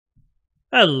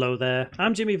Hello there,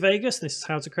 I'm Jimmy Vegas. This is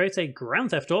how to create a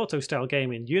Grand Theft Auto style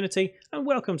game in Unity, and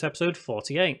welcome to episode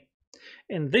 48.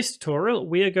 In this tutorial,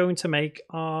 we are going to make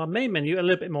our main menu a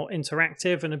little bit more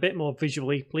interactive and a bit more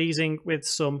visually pleasing with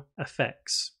some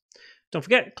effects. Don't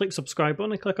forget, click subscribe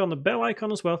button and click on the bell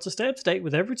icon as well to stay up to date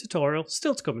with every tutorial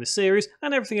still to come in this series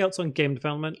and everything else on game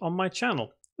development on my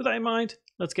channel. With that in mind,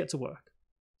 let's get to work.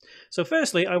 So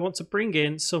firstly, I want to bring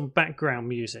in some background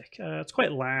music. It's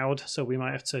quite loud, so we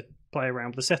might have to play around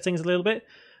with the settings a little bit.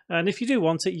 And if you do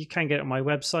want it, you can get it on my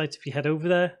website. If you head over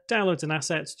there, downloads and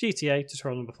assets, GTA,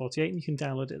 tutorial number 48, and you can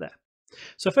download it there.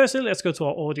 So firstly, let's go to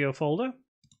our audio folder,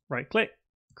 right click,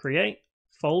 create,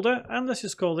 folder, and let's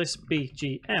just call this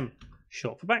BGM,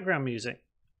 short for background music.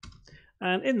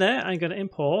 And in there, I'm going to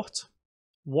import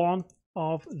one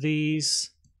of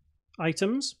these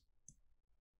items.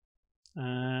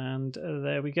 And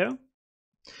there we go.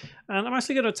 And I'm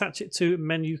actually going to attach it to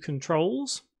menu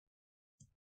controls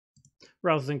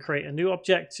rather than create a new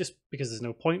object, just because there's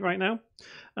no point right now.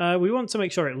 We want to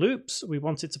make sure it loops. We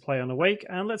want it to play on awake,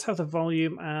 and let's have the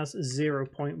volume as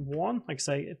 0.1. Like I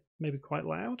say, it may be quite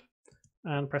loud.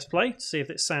 And press play to see if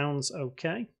it sounds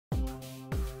okay.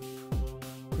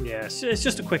 Yes, it's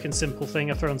just a quick and simple thing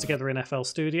I've thrown together in FL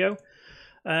Studio.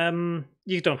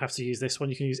 You don't have to use this one.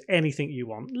 You can use anything you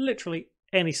want, literally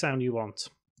any sound you want.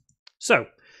 So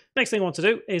next thing I want to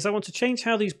do is I want to change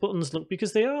how these buttons look,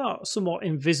 because they are somewhat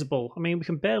invisible. I mean, we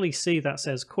can barely see that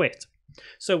says quit.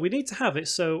 So we need to have it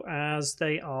so as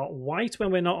they are white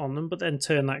when we're not on them, but then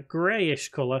turn that grayish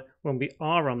color when we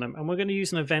are on them. And we're going to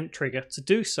use an event trigger to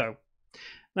do so.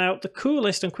 Now, the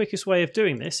coolest and quickest way of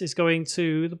doing this is going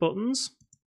to the buttons,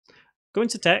 go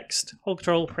into text, hold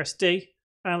control, press D,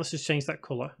 and let's just change that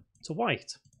color to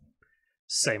white.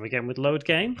 Same again with load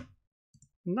game.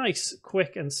 Nice,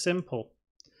 quick and simple.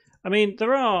 I mean,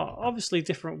 there are obviously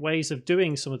different ways of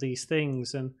doing some of these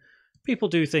things, and people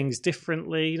do things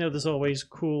differently. You know, there's always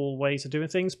cool ways of doing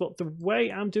things, but the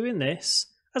way I'm doing this,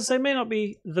 as I say, may not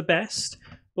be the best,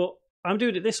 but I'm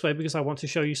doing it this way because I want to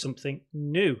show you something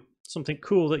new, something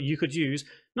cool that you could use,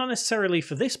 not necessarily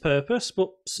for this purpose, but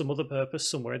some other purpose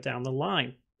somewhere down the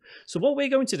line. So what we're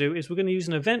going to do is we're going to use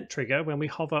an event trigger when we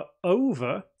hover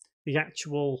over the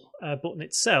actual button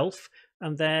itself,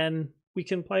 and then we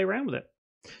can play around with it.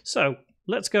 So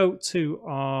let's go to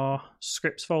our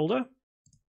scripts folder,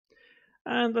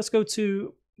 and let's go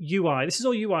to UI. This is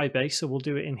all UI based, so we'll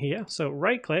do it in here. So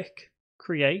right click,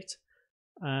 create,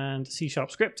 and C#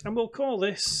 script, and we'll call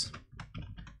this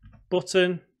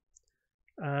button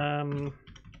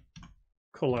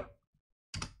color.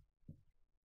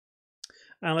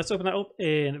 And let's open that up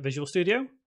in Visual Studio.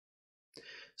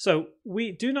 So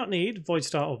we do not need void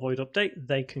start or void update.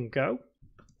 They can go.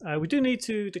 We do need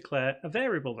to declare a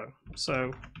variable though.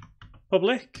 So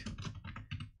public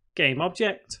game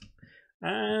object,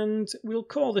 and we'll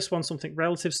call this one something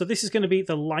relative. So this is going to be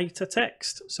the lighter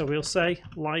text. So we'll say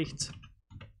light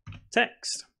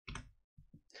text.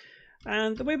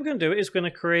 And the way we're going to do it is we're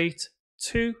going to create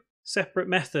two separate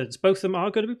methods. Both of them are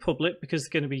going to be public because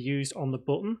they're going to be used on the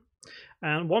button.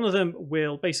 And one of them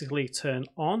will basically turn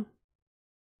on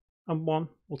and one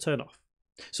will turn off.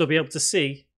 So we'll be able to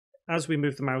see as we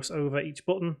move the mouse over each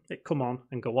button, it come on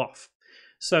and go off.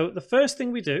 So the first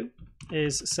thing we do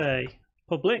is say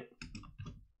public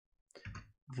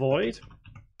void,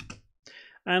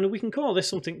 and we can call this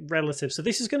something relative. So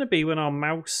this is going to be when our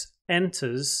mouse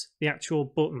enters the actual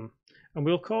button, and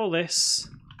we'll call this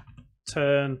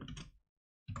turn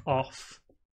off.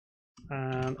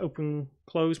 And open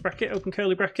close bracket, open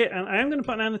curly bracket, and I am going to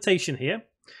put an annotation here,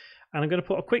 and I'm going to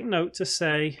put a quick note to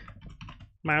say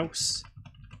mouse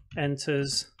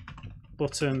enters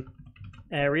button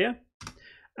area.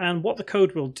 And what the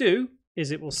code will do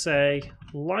is it will say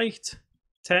light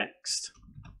text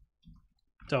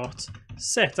dot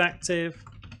set active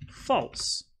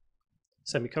false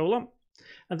semicolon,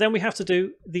 and then we have to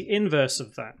do the inverse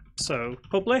of that. So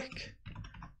public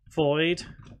void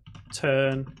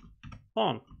turn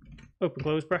on, open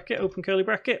close bracket, open curly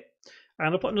bracket, and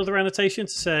I'll put another annotation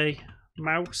to say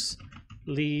mouse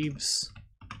leaves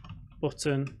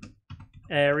button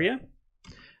area,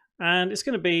 and it's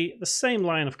going to be the same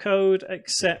line of code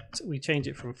except we change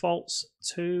it from false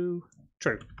to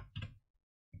true,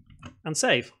 and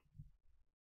save.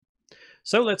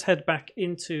 So let's head back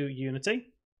into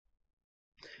Unity,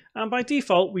 and by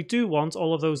default we do want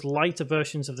all of those lighter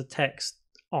versions of the text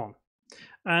on,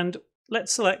 and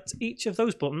let's select each of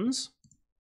those buttons,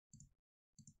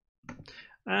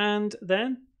 and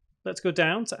then let's go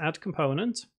down to add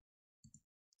component,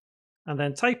 and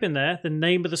then type in there the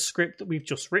name of the script that we've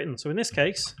just written. So in this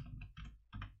case,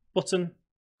 button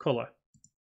color.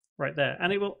 right there,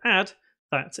 and it will add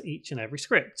that to each and every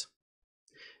script.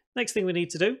 Next thing we need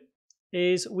to do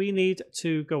is we need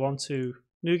to go on to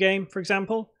New Game, for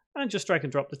example, and just drag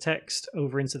and drop the text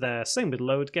over into there. Same with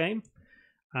Load Game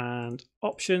and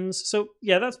Options. So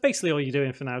yeah, that's basically all you're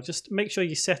doing for now. Just make sure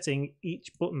you're setting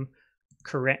each button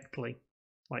correctly,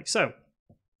 like so.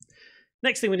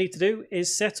 Next thing we need to do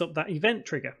is set up that event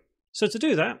trigger. So to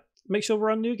do that, make sure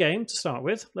we're on New Game to start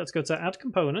with. Let's go to Add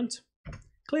Component,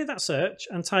 clear that search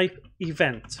and type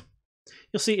Event.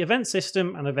 You'll see Event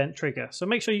System and Event Trigger. So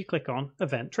make sure you click on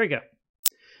Event Trigger.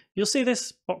 You'll see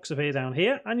this box appear down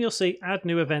here and you'll see Add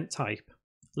New Event Type.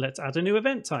 Let's add a new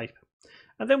event type.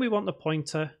 And then we want the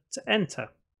pointer to enter.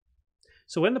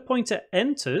 So when the pointer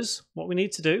enters, what we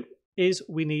need to do is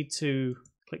we need to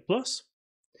click plus,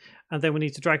 and then we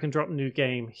need to drag and drop New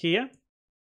Game here.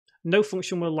 No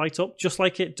function will light up, just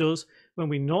like it does when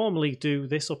we normally do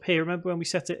this up here. Remember when we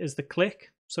set it as the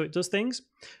click, so it does things?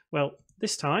 Well,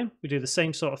 this time we do the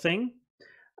same sort of thing,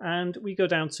 and we go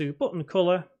down to button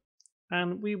color,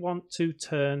 and we want to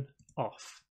turn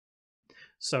off.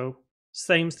 So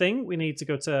same thing, we need to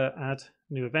go to add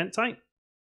new event type,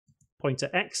 pointer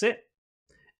exit,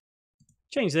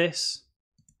 change this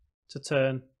to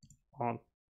turn on.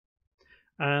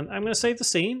 And I'm going to save the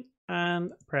scene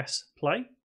and press play.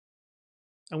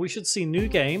 And we should see New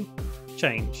Game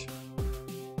change.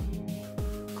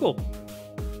 Cool.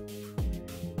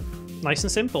 Nice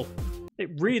and simple. It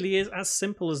really is as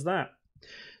simple as that.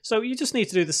 So you just need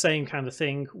to do the same kind of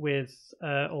thing with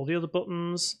all the other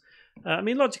buttons. I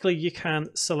mean, logically, you can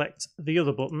select the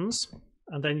other buttons,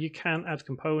 and then you can add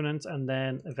component and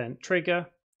then event trigger.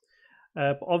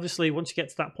 But obviously, once you get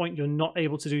to that point, you're not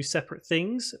able to do separate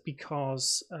things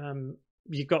because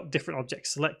you've got different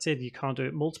objects selected. You can't do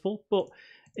it multiple. But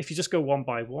if you just go one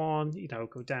by one, you know,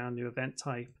 go down, new event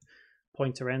type,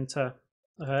 pointer enter.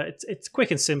 It's quick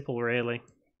and simple, really.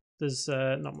 There's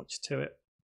not much to it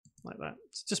like that.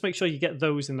 So just make sure you get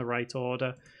those in the right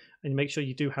order, and make sure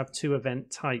you do have two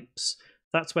event types.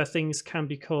 That's where things can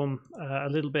become a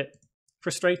little bit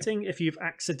frustrating if you've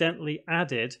accidentally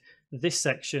added this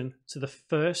section to the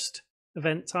first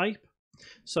event type.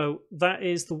 So that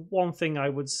is the one thing I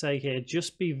would say here.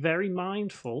 Just be very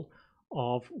mindful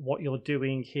of what you're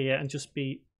doing here and just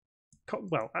be,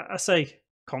 well, I say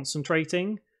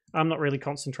concentrating. I'm not really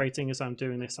concentrating as I'm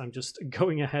doing this. I'm just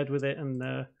going ahead with it,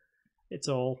 and it's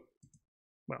all,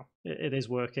 well, it is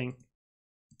working.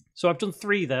 So I've done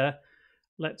 3 there.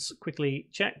 Let's quickly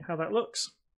check how that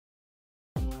looks.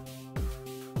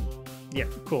 Yeah,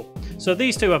 cool. So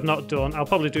these 2 I've not done. I'll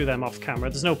probably do them off camera.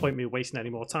 There's no point me wasting any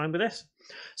more time with this.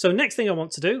 So next thing I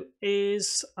want to do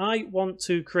is I want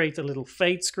to create a little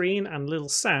fade screen and a little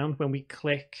sound when we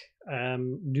click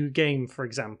New Game, for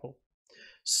example.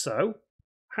 So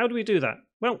how do we do that?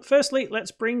 Well, firstly,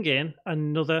 let's bring in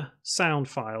another sound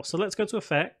file. So let's go to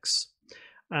Effects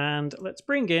and let's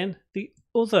bring in the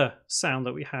other sound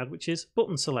that we had, which is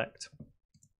button select.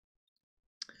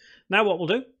 Now what we'll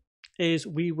do is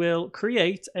we will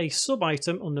create a sub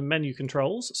item under menu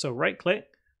controls. So right click,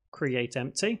 create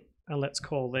empty, and let's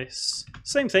call this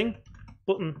same thing,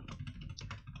 button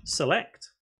select.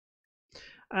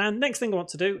 And next thing I want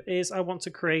to do is I want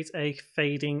to create a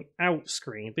fading out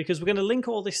screen, because we're going to link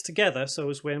all this together so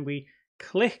as when we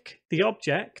click the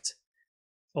object,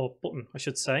 or button I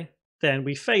should say, then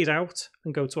we fade out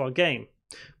and go to our game.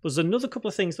 There's another couple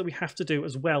of things that we have to do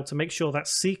as well to make sure that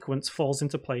sequence falls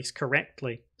into place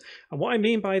correctly. And what I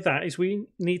mean by that is we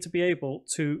need to be able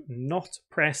to not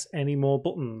press any more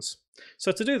buttons.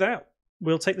 So to do that,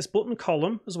 we'll take this button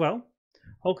column as well,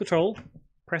 hold Control,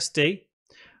 press D,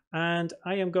 and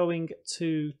I am going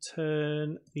to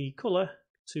turn the color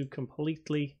to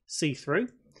completely see-through.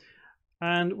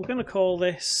 And we're going to call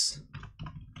this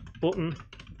button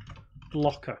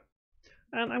blocker.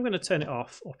 And I'm going to turn it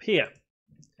off up here.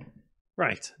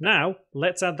 Right, now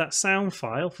let's add that sound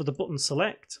file for the button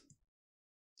select.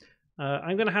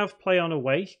 I'm going to have play on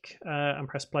awake and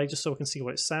press play just so we can see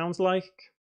what it sounds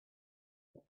like.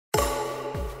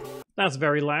 That's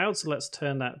very loud, so let's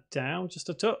turn that down just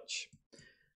a touch.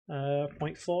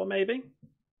 0.4 maybe.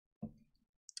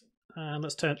 And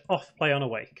let's turn off play on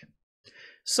awake.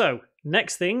 So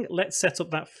next thing, let's set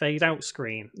up that fade out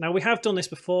screen. Now we have done this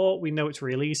before, we know it's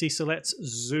real easy, so let's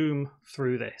zoom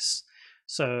through this.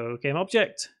 So game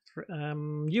object,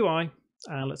 UI,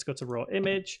 and let's go to raw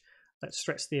image. Let's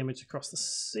stretch the image across the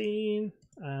scene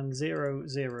and 0,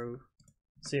 0,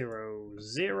 0,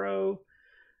 0.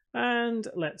 And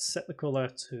let's set the color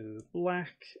to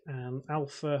black and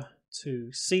alpha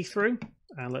to see-through.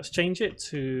 And let's change it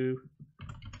to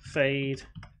fade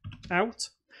out.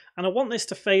 And I want this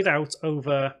to fade out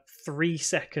over 3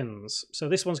 seconds. So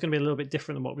this one's going to be a little bit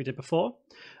different than what we did before.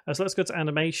 So let's go to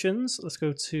animations. Let's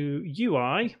go to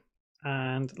UI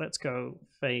and let's go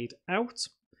fade out,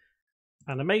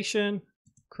 animation,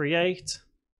 create,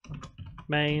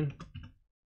 main,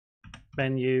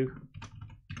 menu,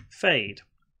 fade.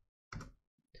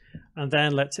 And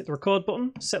then let's hit the record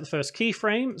button, set the first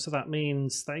keyframe. So that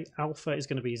means the alpha is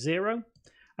going to be 0.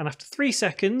 And after 3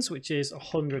 seconds, which is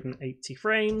 180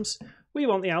 frames, we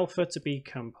want the alpha to be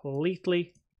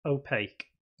completely opaque.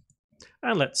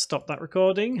 And let's stop that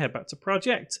recording, head back to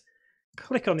project,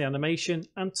 click on the animation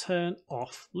and turn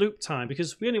off loop time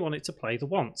because we only want it to play the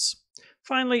once.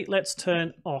 Finally, let's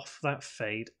turn off that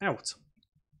fade out.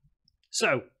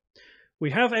 So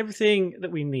we have everything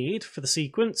that we need for the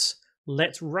sequence.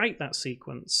 Let's write that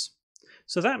sequence.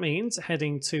 So that means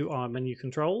heading to our menu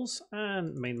controls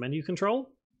and main menu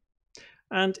control.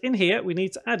 And in here, we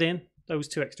need to add in those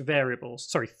 3 extra variables.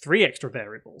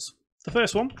 The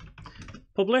first one,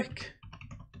 public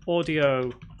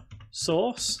audio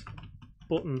source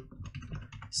button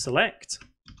select.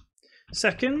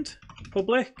 Second,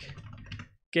 public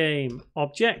game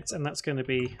object, and that's going to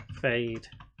be fade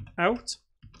out.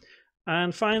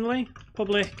 And finally,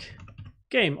 public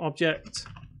game object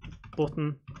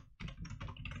button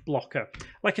blocker.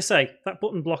 Like I say, that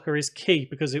button blocker is key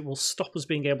because it will stop us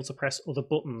being able to press other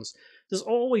buttons. There's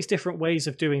always different ways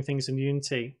of doing things in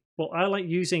Unity, but I like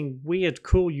using weird,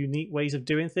 cool, unique ways of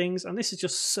doing things, and this is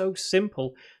just so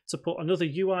simple to put another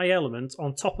UI element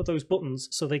on top of those buttons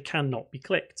so they cannot be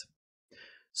clicked.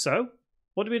 So,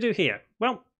 what do we do here?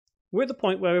 Well, we're at the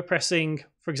point where we're pressing,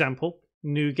 for example,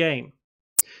 new game.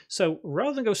 So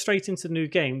rather than go straight into new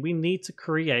game, we need to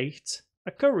create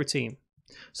a coroutine.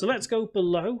 So let's go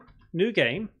below new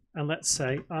game and let's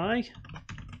say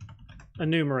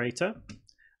enumerator,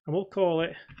 and we'll call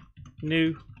it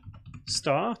new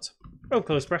start, open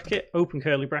close bracket, open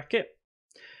curly bracket.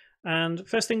 And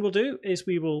first thing we'll do is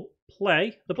we will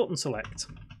play the button select.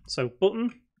 So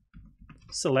button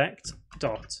select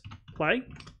dot play,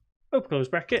 open close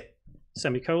bracket,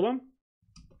 semicolon.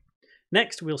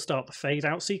 Next, we'll start the fade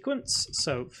out sequence.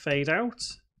 So fade out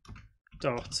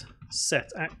dot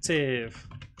set active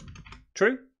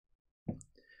true.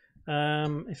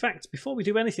 In fact, before we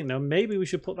do anything though, maybe we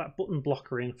should put that button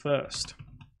blocker in first.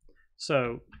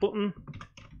 So button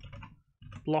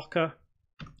blocker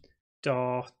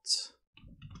dot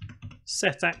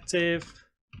set active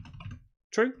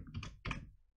true.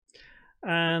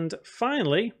 And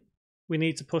finally, we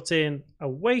need to put in a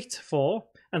wait for,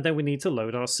 and then we need to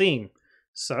load our scene.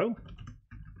 So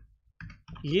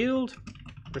yield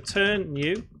return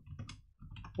new,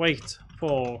 wait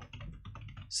for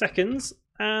seconds,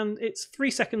 and it's 3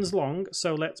 seconds long,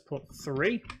 so let's put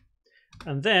 3.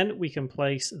 And then we can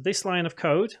place this line of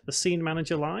code, the scene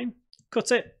manager line,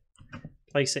 cut it,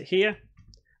 place it here,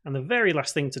 and the very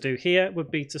last thing to do here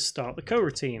would be to start the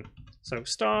coroutine. So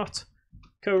start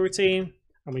coroutine,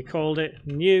 and we called it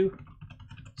new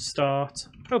start,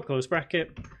 open close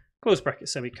bracket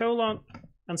semicolon,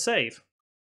 and save.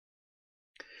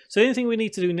 So the only thing we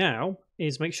need to do now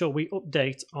is make sure we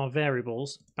update our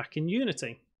variables back in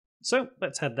Unity. So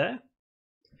let's head there.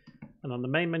 And on the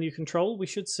main menu control, we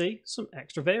should see some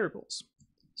extra variables.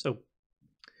 So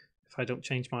if I don't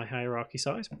change my hierarchy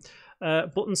size,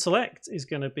 button select is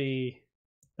going to be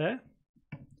there,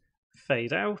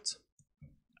 fade out,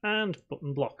 and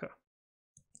button blocker.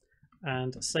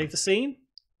 And save the scene.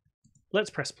 Let's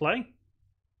press play.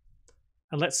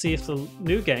 And let's see if the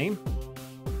new game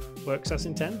works as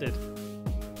intended.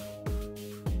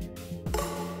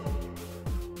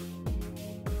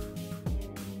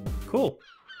 Cool.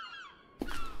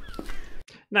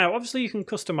 Now, obviously you can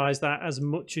customize that as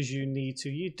much as you need to.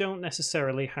 You don't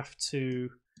necessarily have to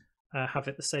have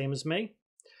it the same as me.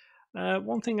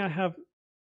 One thing I have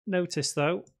noticed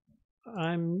though,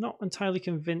 I'm not entirely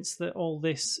convinced that all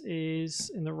this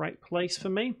is in the right place for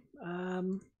me.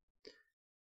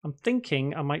 I'm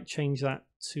thinking I might change that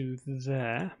to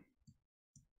there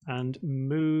and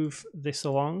move this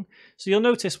along. So you'll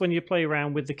notice when you play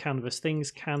around with the canvas,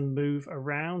 things can move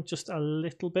around just a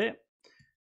little bit.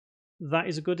 That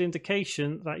is a good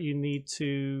indication that you need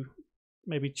to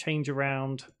maybe change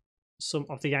around some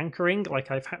of the anchoring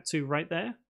like I've had to right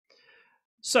there.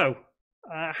 So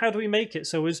how do we make it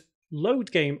so as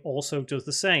load game also does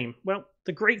the same? Well,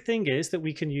 the great thing is that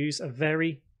we can use a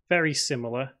very, very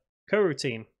similar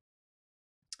coroutine.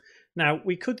 Now,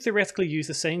 we could theoretically use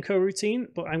the same coroutine,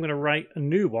 but I'm going to write a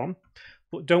new one.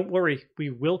 But don't worry, we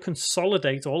will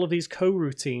consolidate all of these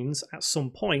coroutines at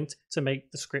some point to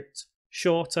make the script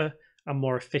shorter and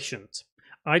more efficient.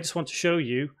 I just want to show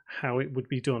you how it would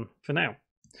be done for now.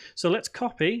 So let's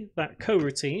copy that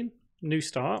coroutine, new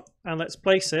start, and let's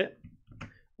place it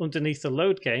underneath the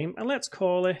load game, and let's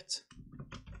call it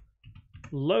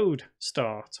load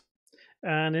start.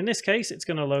 And in this case, it's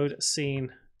going to load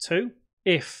scene 2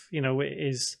 if, you know, it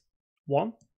is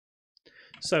 1.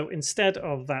 So instead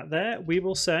of that there, we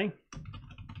will say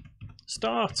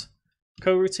start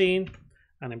coroutine,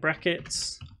 and in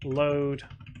brackets, load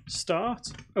start,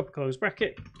 open close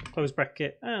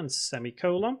bracket, and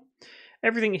semicolon.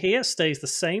 Everything here stays the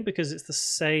same because it's the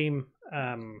same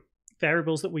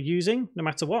variables that we're using no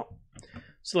matter what.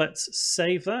 So let's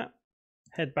save that,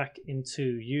 head back into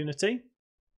Unity.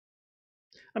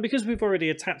 And because we've already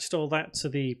attached all that to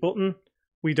the button,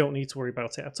 we don't need to worry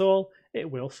about it at all. It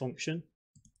will function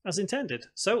as intended.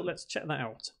 So let's check that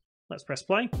out. Let's press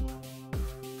play.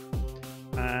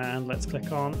 And let's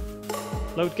click on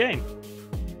load game.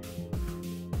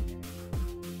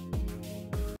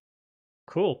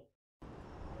 Cool.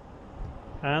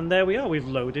 And there we are, we've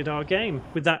loaded our game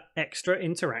with that extra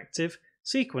interactive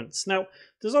sequence. Now,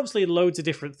 there's obviously loads of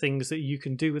different things that you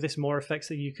can do with this, more effects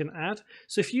that you can add.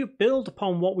 So if you build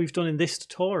upon what we've done in this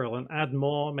tutorial and add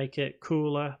more, make it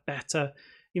cooler, better,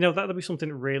 you know, that'll be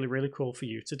something really, really cool for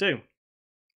you to do.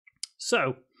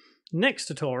 So, next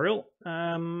tutorial,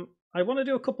 I want to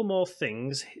do a couple more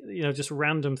things, you know, just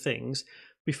random things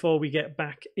before we get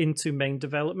back into main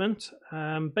development.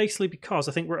 Basically because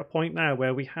I think we're at a point now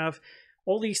where we have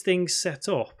all these things set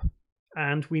up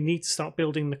and we need to start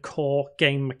building the core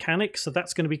game mechanics. So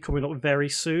that's going to be coming up very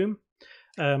soon.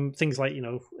 Things like, you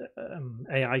know,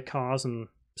 AI cars and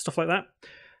stuff like that.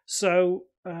 So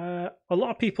a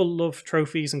lot of people love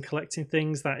trophies and collecting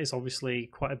things. That is obviously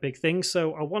quite a big thing.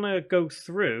 So I want to go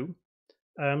through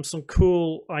some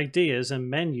cool ideas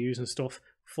and menus and stuff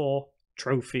for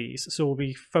trophies. So we'll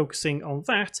be focusing on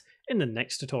that in the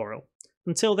next tutorial.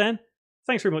 Until then,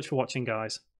 thanks very much for watching,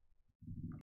 guys.